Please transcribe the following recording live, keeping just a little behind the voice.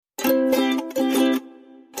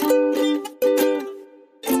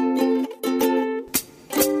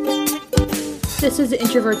This is the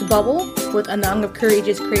Introvert's Bubble with a nung of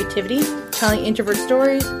courageous creativity, telling introvert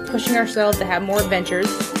stories, pushing ourselves to have more adventures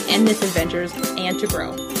and misadventures, and to grow.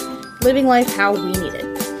 Living life how we need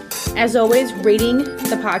it. As always, rating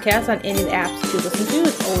the podcast on any of the apps you listen to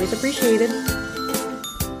is always appreciated.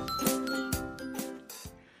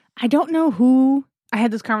 I don't know who I had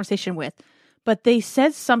this conversation with, but they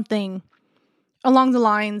said something along the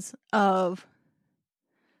lines of,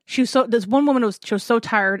 this one woman she was so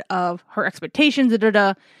tired of her expectations,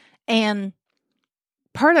 and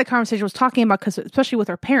part of that conversation was talking about, because especially with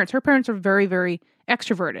her parents are very, very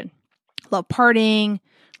extroverted, love partying,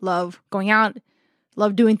 love going out,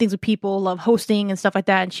 love doing things with people, love hosting and stuff like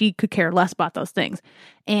that, and she could care less about those things.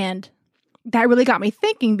 And that really got me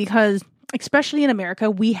thinking, because especially in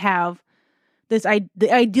America, we have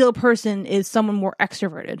the ideal person is someone more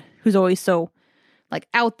extroverted, who's always so like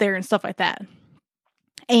out there and stuff like that.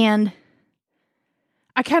 And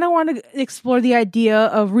I kind of want to explore the idea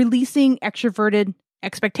of releasing extroverted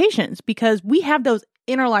expectations, because we have those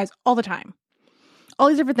in our lives all the time. All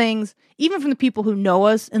these different things, even from the people who know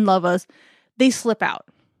us and love us, they slip out,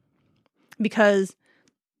 because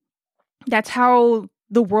that's how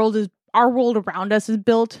our world around us is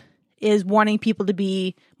built, is wanting people to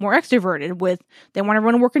be more extroverted. They want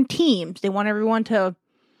everyone to work in teams. They want everyone to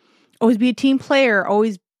always be a team player,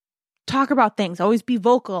 always talk about things, always be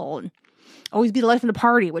vocal, and always be the life of the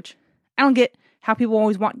party, which I don't get how people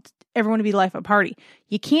always want everyone to be the life of a party.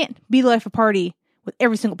 You can't be the life of a party with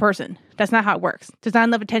every single person. That's not how it works. There's not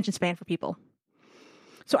enough attention span for people.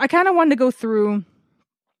 So I kind of wanted to go through,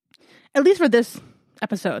 at least for this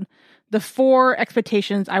episode, the 4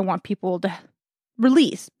 expectations I want people to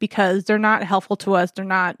release, because they're not helpful to us. They're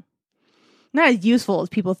not as useful as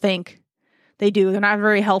people think they do. They're not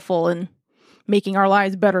very helpful in making our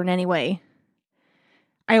lives better in any way.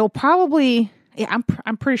 I will probably, I'm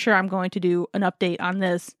pretty sure I'm going to do an update on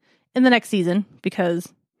this in the next season,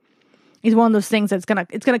 because it's one of those things it's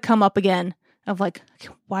gonna come up again of like,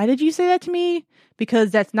 why did you say that to me? Because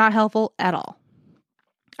that's not helpful at all.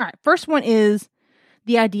 All right, first one is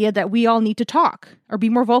the idea that we all need to talk or be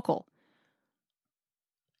more vocal,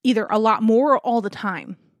 either a lot more or all the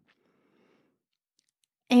time.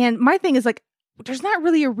 And my thing is like, there's not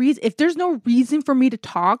really a reason. If there's no reason for me to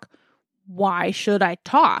talk, why should I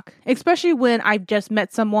talk? Especially when I've just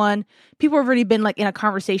met someone, people have already been like in a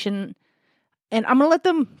conversation, and I'm going to let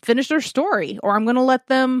them finish their story, or I'm going to let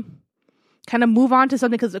them kind of move on to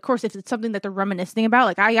something. Because of course, if it's something that they're reminiscing about,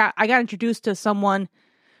 like I got introduced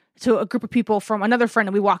to a group of people from another friend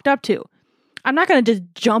that we walked up to. I'm not going to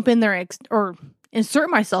just jump in there or insert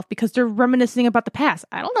myself because they're reminiscing about the past.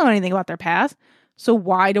 I don't know anything about their past. So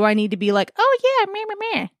why do I need to be like, oh yeah,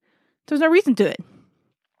 meh. There's no reason to it.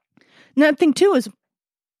 Another thing too is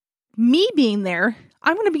me being there,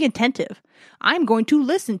 I'm going to be attentive. I'm going to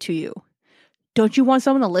listen to you. Don't you want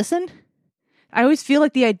someone to listen? I always feel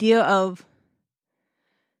like the idea of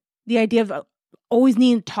always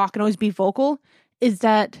needing to talk and always be vocal is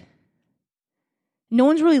that no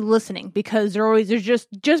one's really listening, because they're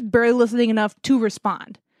just barely listening enough to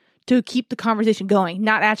respond, to keep the conversation going,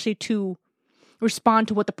 not actually to respond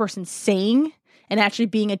to what the person's saying and actually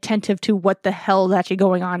being attentive to what the hell is actually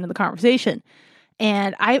going on in the conversation.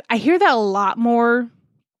 And I hear that a lot more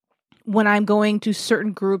when I'm going to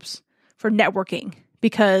certain groups for networking,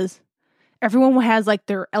 because everyone has like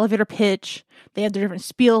their elevator pitch. They have their different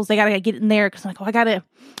spiels. They gotta get in there because like, oh, I gotta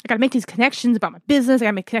make these connections about my business. I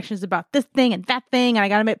gotta make connections about this thing and that thing, and I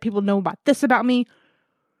gotta make people know about this about me.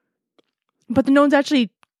 But then no one's actually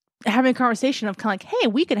having a conversation of kind of like, hey,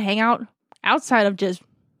 we could hang out outside of just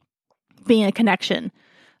being a connection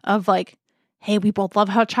of like, hey, we both love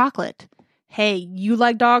hot chocolate. Hey, you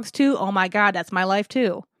like dogs too? Oh my God, that's my life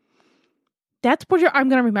too. That's what I'm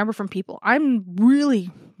going to remember from people. I'm really,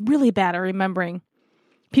 really bad at remembering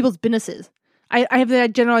people's businesses. I have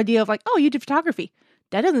that general idea of like, oh, you do photography.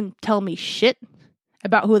 That doesn't tell me shit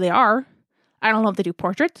about who they are. I don't know if they do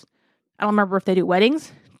portraits. I don't remember if they do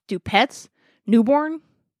weddings, do pets, newborn,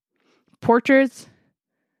 portraits,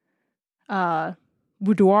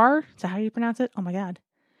 boudoir. Is that how you pronounce it? Oh my God.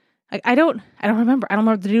 I don't remember. I don't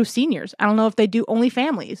know if they do seniors. I don't know if they do only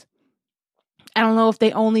families. I don't know if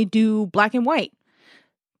they only do black and white.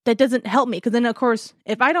 That doesn't help me. Because then, of course,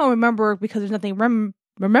 if I don't remember because there's nothing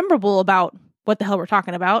rememberable about what the hell we're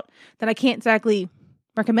talking about, then I can't exactly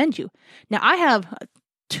recommend you. Now, I have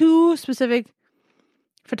 2 specific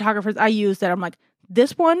photographers I use that I'm like,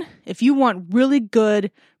 this one, if you want really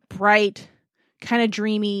good, bright, kind of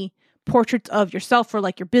dreamy portraits of yourself for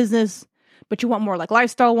like your business, but you want more like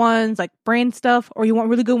lifestyle ones, like brand stuff, or you want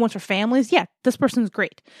really good ones for families, yeah, this person's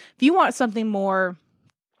great. If you want something more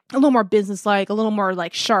a little more businesslike, a little more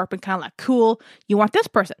like sharp and kind of like cool. You want this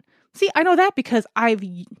person. See, I know that because I've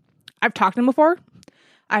talked to them before.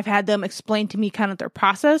 I've had them explain to me kind of their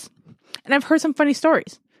process, and I've heard some funny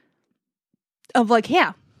stories of like,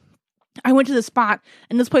 yeah, I went to the spot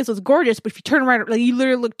and this place was gorgeous, but if you turn right, like you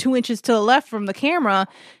literally look 2 inches to the left from the camera,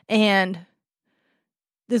 and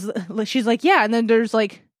she's like, yeah, and then there's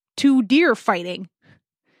like 2 deer fighting.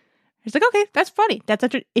 It's like, okay, that's funny. That's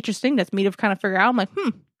interesting. That's me to kind of figure out. I'm like,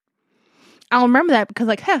 I'll remember that because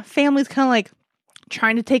like, family's kind of like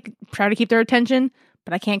try to keep their attention,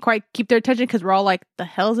 but I can't quite keep their attention because we're all like, the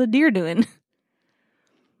hell's a deer doing?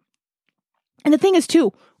 And the thing is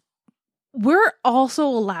too, we're also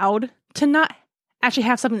allowed to not actually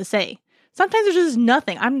have something to say. Sometimes there's just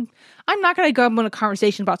nothing. I'm not going to go on a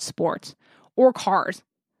conversation about sports or cars.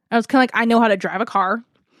 I was kind of like, I know how to drive a car.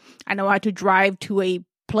 I know how to drive to a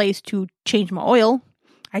place to change my oil.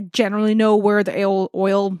 I generally know where the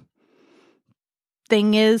oil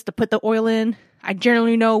thing is to put the oil in. I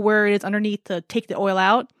generally know where it is underneath to take the oil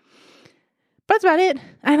out. But that's about it.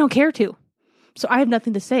 I don't care to. So I have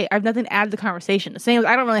nothing to say. I have nothing to add to the conversation. The same as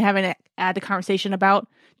I don't really have any to add to conversation about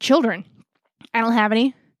children. I don't have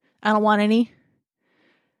any. I don't want any.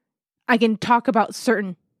 I can talk about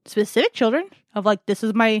certain specific children of like, this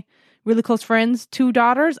is my really close friends, 2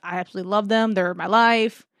 daughters. I absolutely love them. They're my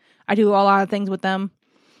life. I do a lot of things with them.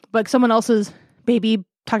 But someone else's baby,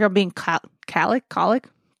 talking about being colic.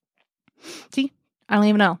 See, I don't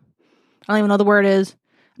even know. I don't even know the word is.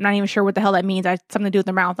 I'm not even sure what the hell that means. I something to do with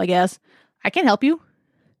their mouth, I guess. I can't help you.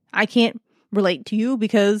 I can't relate to you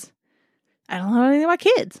because I don't know anything about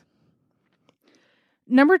kids.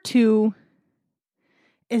 Number 2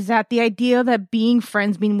 is that the idea that being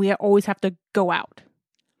friends means we always have to go out.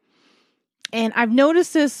 And I've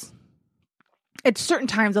noticed this at certain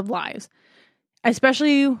times of lives.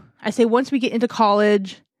 Especially, I say once we get into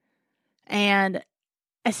college, and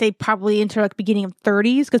I say probably into like beginning of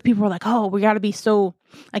 30s, because people are like, oh, we got to be so,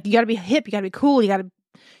 like, you got to be hip, you got to be cool,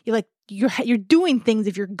 you're doing things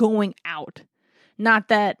if you're going out. Not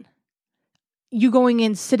that you going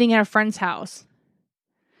in, sitting at a friend's house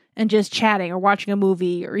and just chatting or watching a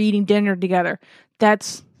movie or eating dinner together.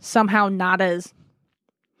 That's somehow not as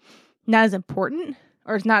important,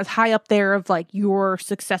 or it's not as high up there of like you're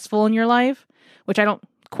successful in your life, which I don't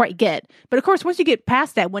quite get. But of course, once you get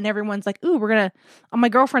past that, when everyone's like, ooh, my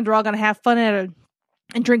girlfriends are all going to have fun and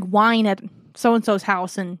drink wine at so-and-so's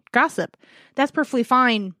house and gossip. That's perfectly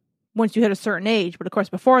fine once you hit a certain age. But of course,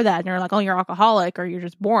 before that, and you're like, oh, you're alcoholic or you're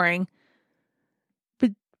just boring.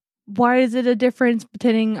 But why is it a difference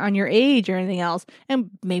depending on your age or anything else? And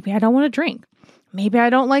maybe I don't want to drink. Maybe I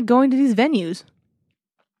don't like going to these venues.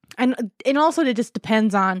 And also it just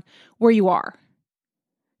depends on where you are.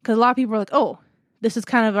 Because a lot of people are like, oh, this is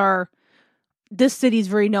kind of this city is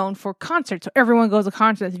very known for concerts. So everyone goes to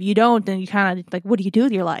concerts. If you don't, then you kind of like, what do you do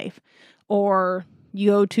with your life? Or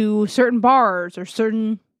you go to certain bars or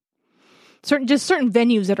certain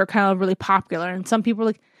venues that are kind of really popular. And some people are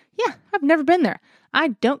like, yeah, I've never been there. I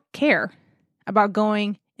don't care about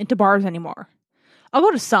going into bars anymore. I'll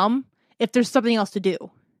go to some if there's something else to do.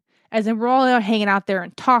 As in, we're all out hanging out there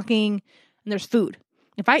and talking, and there's food.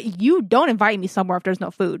 You don't invite me somewhere if there's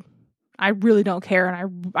no food. I really don't care,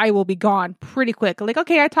 and I will be gone pretty quick. Like,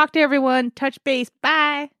 okay, I talked to everyone, touch base,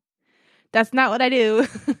 bye. That's not what I do.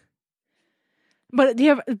 But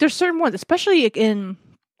there's certain ones, especially in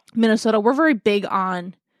Minnesota, we're very big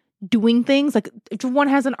on doing things. Like, if one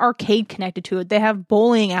has an arcade connected to it, they have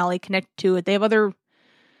bowling alley connected to it, they have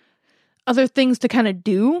other things to kind of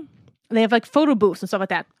do. They have like photo booths and stuff like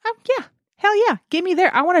that. Yeah, hell yeah, get me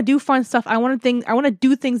there. I want to do fun stuff. I want to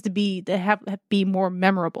do things to be more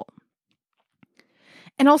memorable.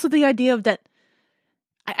 And also the idea of that,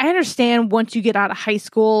 I understand once you get out of high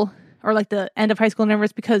school or like the end of high school and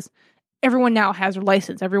everything, because everyone now has their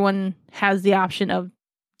license. Everyone has the option of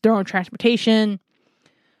their own transportation,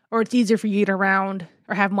 or it's easier for you to get around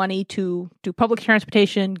or have money to do public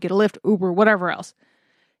transportation, get a Lyft, Uber, whatever else.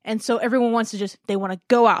 And so everyone wants to they want to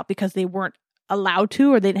go out because they weren't allowed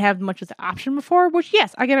to, or they didn't have much of the option before, which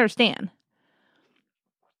yes, I can understand.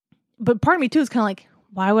 But part of me too is kind of like,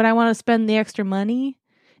 why would I want to spend the extra money?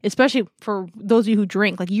 Especially for those of you who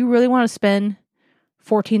drink. Like, you really want to spend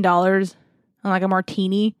 $14 on like a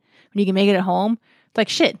martini when you can make it at home? It's like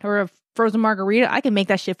shit. Or a frozen margarita, I can make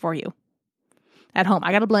that shit for you at home.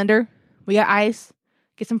 I got a blender. We got ice.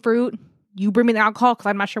 Get some fruit. You bring me the alcohol because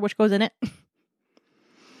I'm not sure which goes in it.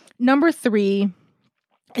 Number 3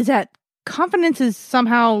 is that confidence is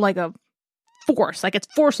somehow like a force. Like, it's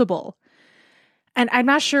forcible. And I'm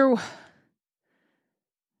not sure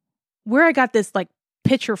where I got this like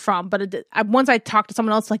picture from, but once I talked to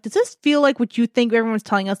someone else, like, does this feel like what you think everyone's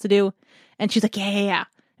telling us to do? And she's like, yeah.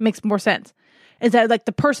 It makes more sense. Is that like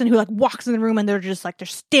the person who like walks in the room and they're just like, they're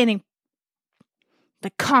standing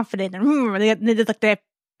like confident and they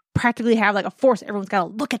practically have like a force. Everyone's got to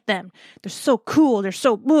look at them. They're so cool. They're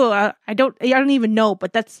so, I don't even know,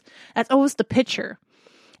 but that's always the picture.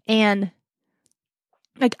 And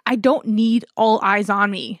like, I don't need all eyes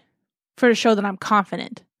on me to show that I'm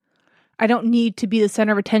confident. I don't need to be the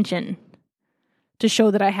center of attention to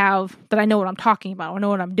show that I know what I'm talking about or know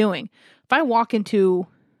what I'm doing. If I walk into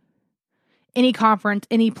any conference,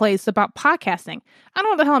 any place about podcasting, I don't know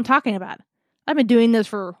what the hell I'm talking about. I've been doing this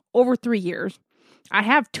for over 3 years. I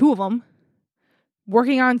have 2 of them,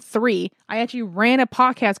 working on 3. I actually ran a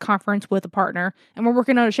podcast conference with a partner, and we're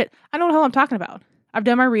working on a shit. I know what the hell I'm talking about. I've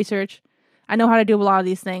done my research. I know how to do a lot of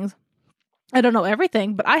these things. I don't know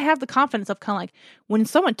everything, but I have the confidence of kind of like when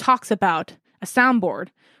someone talks about a soundboard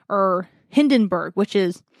or Hindenburg, which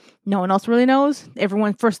is no one else really knows.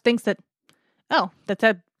 Everyone first thinks that, oh, that's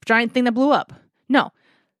a giant thing that blew up. No,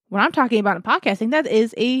 what I'm talking about in podcasting, that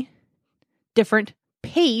is a different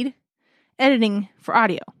paid editing for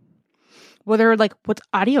audio. Whether like what's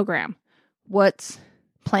audiogram, what's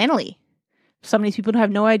Planoly. Some of these people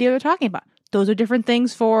have no idea what they're talking about. Those are different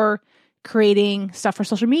things for creating stuff for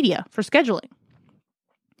social media, for scheduling.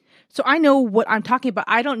 So I know what I'm talking about.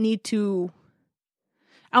 I don't need to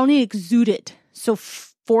exude it so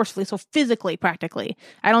forcefully, so physically, practically.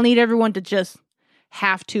 I don't need everyone to just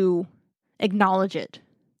have to acknowledge it,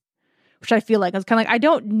 which I feel like it's kind of like, I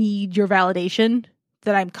don't need your validation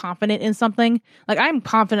that I'm confident in something. Like, I'm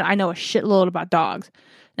confident I know a shitload about dogs.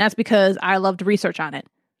 And that's because I love to research on it.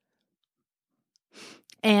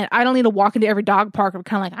 And I don't need to walk into every dog park and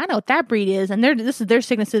kind of like, I know what that breed is, and this is their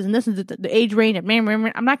sicknesses, and this is the age range.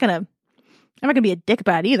 And I'm not gonna be a dick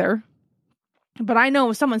about it either. But I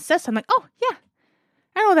know if someone says something, like, oh yeah,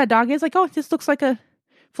 I know what that dog is. Like, oh, this looks like a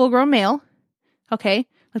full-grown male. Okay,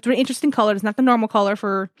 that's a really interesting color. It's not the normal color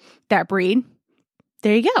for that breed.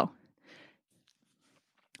 There you go.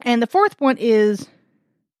 And the fourth one is,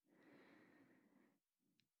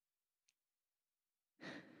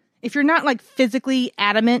 if you're not like physically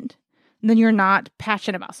adamant, then you're not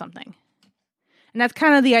passionate about something. And that's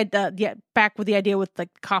kind of the idea, back with the idea with like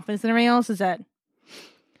confidence and everything else, is that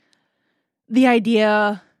the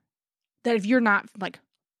idea that if you're not like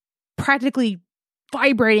practically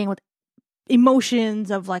vibrating with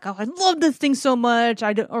emotions of like, oh, I love this thing so much,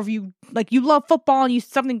 or if you love football and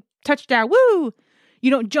something touchdown, woo,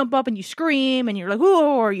 you don't jump up and you scream and you're like, woo,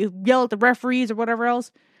 or you yell at the referees or whatever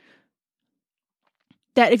else.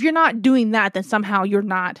 That if you're not doing that, then somehow you're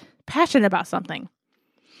not passionate about something.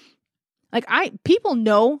 Like, people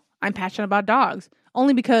know I'm passionate about dogs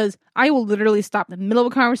only because I will literally stop in the middle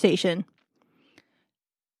of a conversation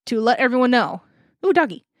to let everyone know, ooh,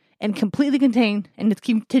 doggy, and completely contain and just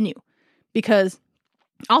continue. Because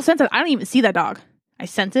I'll sense it. I don't even see that dog. I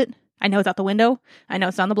sense it. I know it's out the window. I know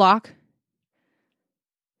it's on the block.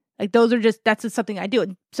 Like, that's just something I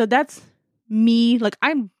do. So that's me. Like,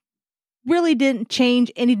 I'm really didn't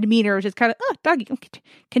change any demeanor. It was just kind of, oh, doggy,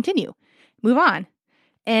 continue, move on,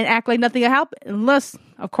 and act like nothing will happen. Unless,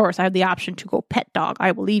 of course, I have the option to go pet dog.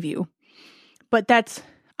 I will leave you. But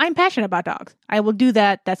I'm passionate about dogs. I will do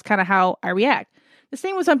that. That's kind of how I react. The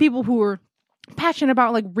same with some people who are passionate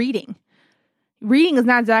about like reading. Reading is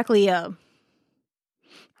not exactly a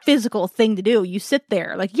physical thing to do. You sit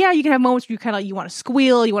there. Like, yeah, you can have moments where you want to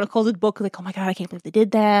squeal. You want to close the book. Like, oh my God, I can't believe they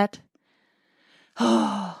did that.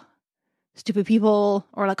 Oh, stupid people.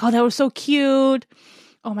 Or like, oh, that was so cute.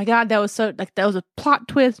 Oh my God, that was a plot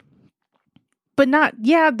twist. But not,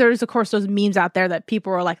 yeah, there's of course those memes out there that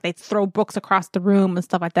people are like, they throw books across the room and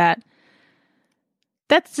stuff like that.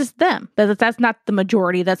 That's just them. That's not the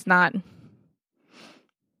majority. That's not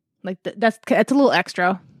like, it's a little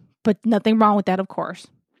extra, but nothing wrong with that, of course.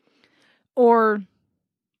 Or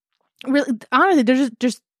really, honestly, there's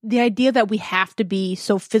just the idea that we have to be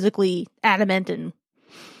so physically adamant and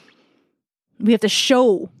we have to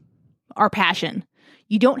show our passion.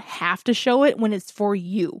 You don't have to show it when it's for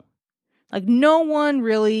you. Like, no one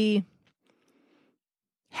really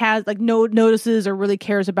has, like, notices or really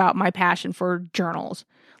cares about my passion for journals.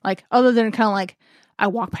 Like, other than kind of like, I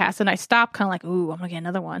walk past and I stop kind of like, ooh, I'm going to get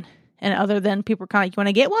another one. And other than people are kind of like, you want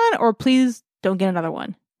to get one? Or please don't get another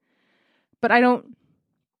one. But I don't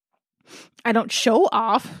show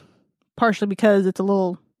off, partially because it's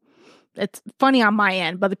funny on my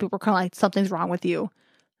end, but other people are kind of like, something's wrong with you.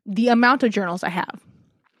 The amount of journals I have.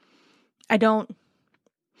 I don't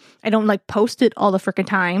like post it all the freaking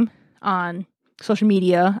time on social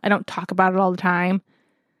media. I don't talk about it all the time.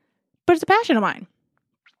 But it's a passion of mine.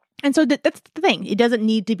 And so that's the thing. It doesn't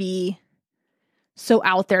need to be so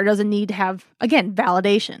out there. It doesn't need to have, again,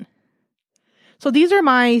 validation. So these are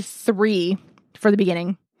my 3 for the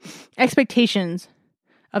beginning. Expectations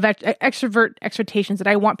of extrovert expectations that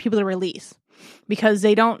I want people to release. Because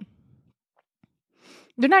they're not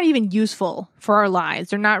even useful for our lives.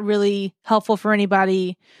 They're not really helpful for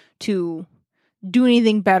anybody to do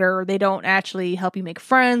anything better. They don't actually help you make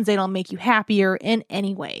friends. They don't make you happier in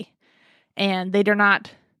any way. And they're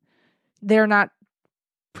not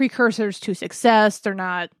precursors to success. They're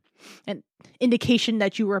not an indication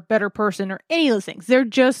that you were a better person or any of those things. They're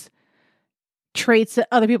just traits that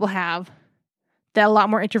other people have that a lot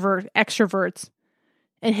more extroverts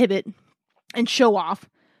inhibit and show off,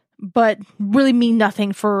 but really mean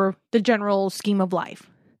nothing for the general scheme of life.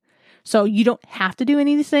 So you don't have to do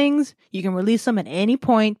any of these things. You can release them at any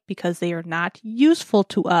point because they are not useful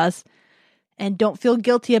to us, and don't feel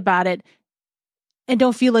guilty about it. And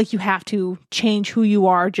don't feel like you have to change who you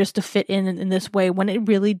are just to fit in this way when it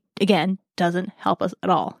really, again, doesn't help us at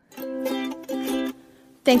all.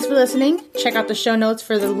 Thanks for listening. Check out the show notes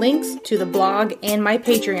for the links to the blog and my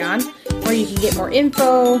Patreon, where you can get more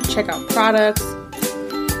info, check out products.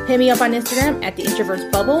 Hit me up on Instagram at The Introvert's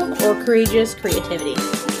Bubble or Courageous Creativity.